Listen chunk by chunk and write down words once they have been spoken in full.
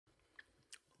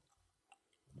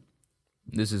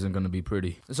This isn't gonna be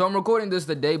pretty. So I'm recording this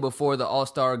the day before the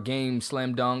All-Star Game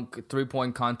Slam Dunk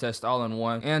 3-point contest all in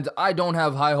one, and I don't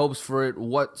have high hopes for it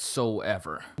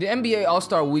whatsoever. The NBA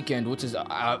All-Star Weekend, which is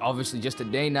obviously just a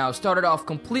day now, started off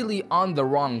completely on the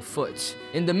wrong foot.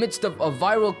 In the midst of a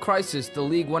viral crisis, the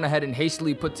league went ahead and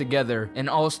hastily put together an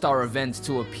All-Star event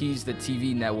to appease the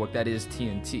TV network that is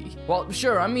TNT. Well,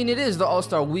 sure, I mean, it is the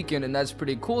All-Star Weekend and that's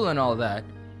pretty cool and all that,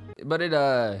 but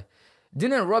it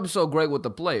didn't rub so great with the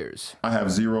players. I have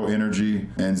zero energy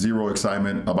and zero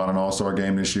excitement about an All-Star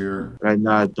game this year. Right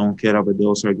now, I don't care about the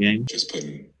All-Star game. Just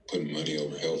putting money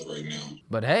over health right now.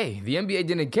 But hey, the NBA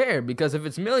didn't care, because if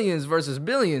it's millions versus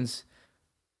billions,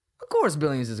 of course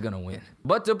billions is gonna win.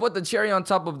 But to put the cherry on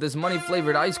top of this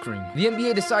money-flavored ice cream, the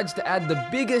NBA decides to add the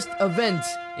biggest event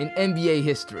in NBA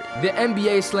history. The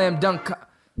NBA Slam Dunk.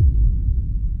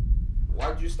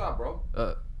 Why'd you stop, bro?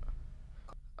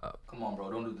 Come on,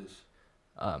 bro, don't do this.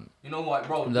 You know what,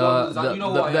 bro?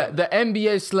 The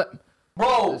NBA Slam.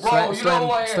 Bro, you know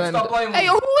what? Stop playing with me. Hey,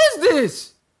 who is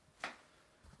this?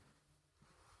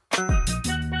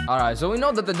 Alright, so we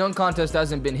know that the dunk contest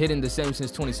hasn't been hitting the same since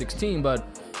 2016, but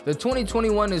the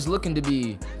 2021 is looking to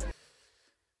be...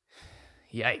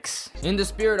 yikes. In the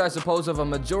spirit, I suppose, of a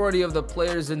majority of the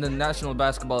players in the National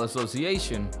Basketball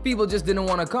Association, people just didn't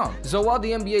want to come. So while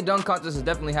the NBA dunk contest has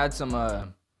definitely had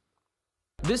some,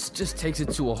 this just takes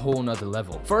it to a whole nother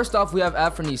level. First off, we have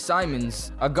Anthony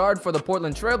Simons, a guard for the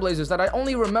Portland Trail Blazers that I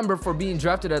only remember for being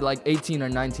drafted at like 18 or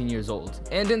 19 years old.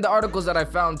 And in the articles that I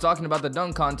found talking about the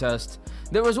dunk contest,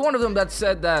 there was one of them that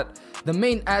said that the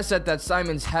main asset that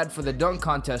Simons had for the dunk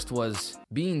contest was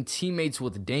being teammates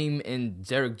with Dame and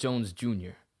Derrick Jones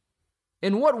Jr.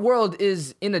 In what world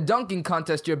is, in a dunking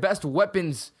contest, your best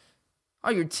weapons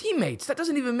are your teammates? That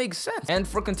doesn't even make sense. And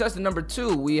for contestant number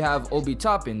 2, we have Obi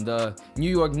Toppin, the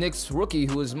New York Knicks rookie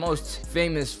who is most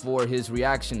famous for his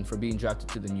reaction for being drafted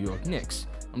to the New York Knicks.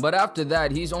 But after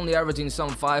that, he's only averaging some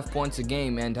 5 points a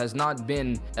game and has not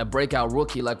been a breakout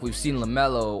rookie like we've seen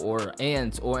LaMelo or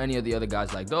Ant or any of the other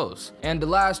guys like those. And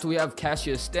last, we have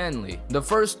Cassius Stanley, the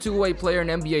first two-way player in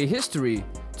NBA history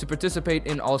to participate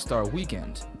in All-Star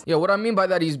Weekend. Yeah, what I mean by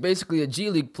that, he's basically a G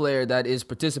League player that is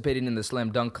participating in the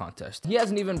Slam Dunk contest. He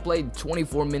hasn't even played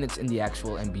 24 minutes in the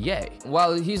actual NBA.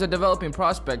 While he's a developing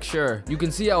prospect, sure, you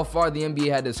can see how far the NBA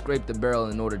had to scrape the barrel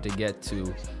in order to get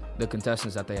to the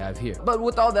contestants that they have here. But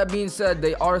with all that being said,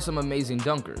 they are some amazing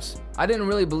dunkers. I didn't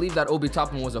really believe that Obi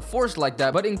Toppin was a force like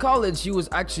that, but in college, he was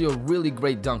actually a really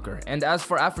great dunker. And as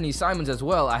for Anthony Simons as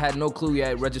well, I had no clue he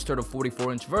had registered a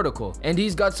 44-inch vertical. And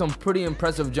he's got some pretty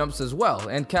impressive jumps as well.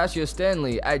 And Cassius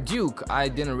Stanley at Duke, I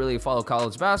didn't really follow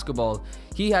college basketball,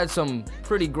 he had some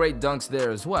pretty great dunks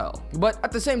there as well. But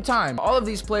at the same time, all of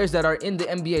these players that are in the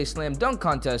NBA Slam Dunk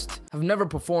contest have never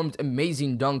performed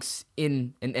amazing dunks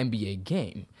in an NBA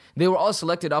game. They were all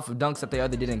selected off of dunks that they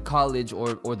either did in college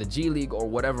or the G League or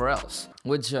whatever else,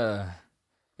 which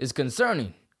is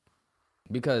concerning,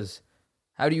 because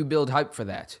how do you build hype for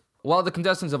that? While the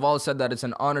contestants have all said that it's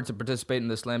an honor to participate in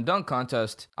the Slam Dunk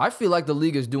contest, I feel like the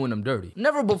league is doing them dirty.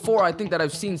 Never before I think that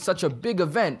I've seen such a big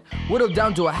event whittled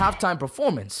down to a halftime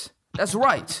performance. That's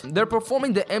right, they're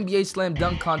performing the NBA Slam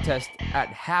Dunk contest at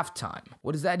halftime.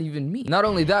 What does that even mean? Not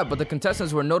only that, but the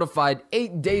contestants were notified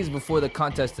 8 days before the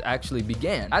contest actually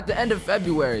began. At the end of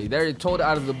February, they're told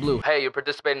out of the blue, hey, you're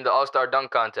participating in the All-Star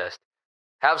Dunk contest.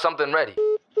 Have something ready.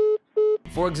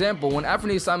 For example, when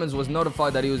Anthony Simons was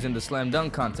notified that he was in the Slam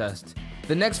Dunk contest,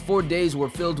 the next 4 days were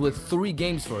filled with 3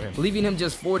 games for him, leaving him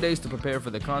just 4 days to prepare for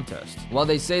the contest. While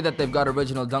they say that they've got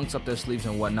original dunks up their sleeves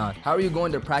and whatnot, how are you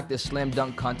going to practice Slam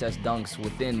Dunk contest dunks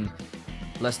within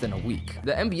less than a week?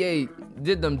 The NBA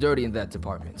did them dirty in that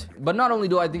department. But not only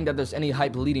do I think that there's any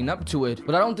hype leading up to it,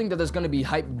 but I don't think that there's going to be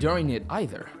hype during it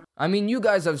either. I mean, you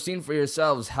guys have seen for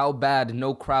yourselves how bad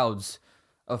no crowds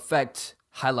affect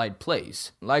highlight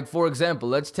plays. Like, for example,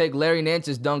 let's take Larry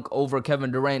Nance's dunk over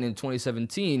Kevin Durant in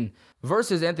 2017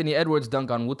 versus Anthony Edwards' dunk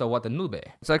on Yuta Watanabe.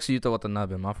 It's actually Yuta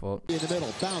Watanabe, my fault. In the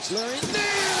middle, bounce Larry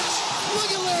Nance!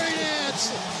 Look at Larry Nance!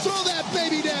 Throw that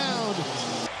baby down!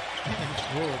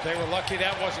 Ooh, they were lucky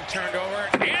that wasn't turned over.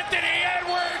 Anthony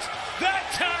Edwards,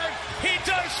 that time he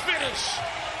does finish.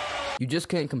 You just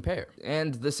can't compare.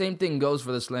 And the same thing goes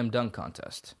for the Slam Dunk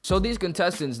contest. So these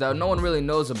contestants that no one really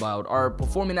knows about are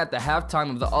performing at the halftime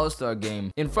of the All-Star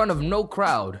game in front of no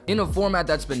crowd, in a format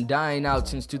that's been dying out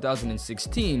since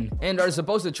 2016, and are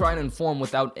supposed to try and inform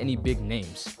without any big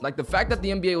names. Like the fact that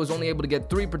the NBA was only able to get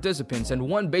 3 participants and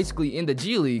 1 basically in the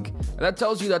G League, that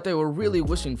tells you that they were really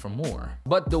wishing for more.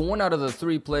 But the 1 out of the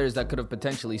 3 players that could have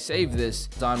potentially saved this,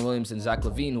 Don Williams and Zach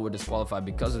LaVine, who were disqualified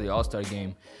because of the All-Star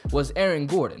game, was Aaron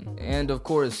Gordon. And of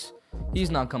course,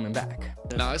 he's not coming back.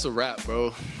 Nah, it's a wrap,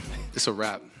 bro. It's a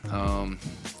wrap.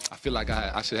 I feel like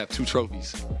I should have 2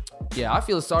 trophies. Yeah, I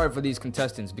feel sorry for these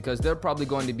contestants because they're probably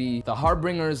going to be the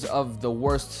harbingers of the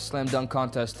worst slam dunk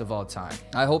contest of all time.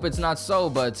 I hope it's not so,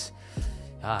 but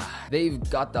they've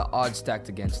got the odds stacked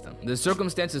against them. The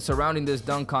circumstances surrounding this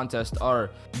dunk contest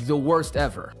are the worst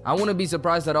ever. I wouldn't be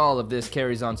surprised at all if this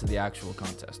carries on to the actual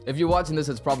contest. If you're watching this,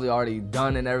 it's probably already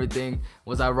done and everything.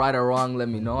 Was I right or wrong? Let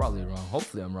me know. Probably wrong.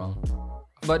 Hopefully I'm wrong.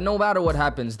 But no matter what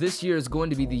happens, this year is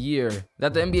going to be the year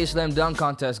that the NBA Slam Dunk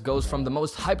Contest goes from the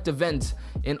most hyped event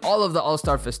in all of the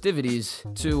All-Star festivities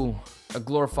to a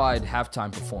glorified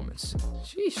halftime performance.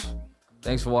 Sheesh.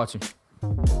 Thanks for watching.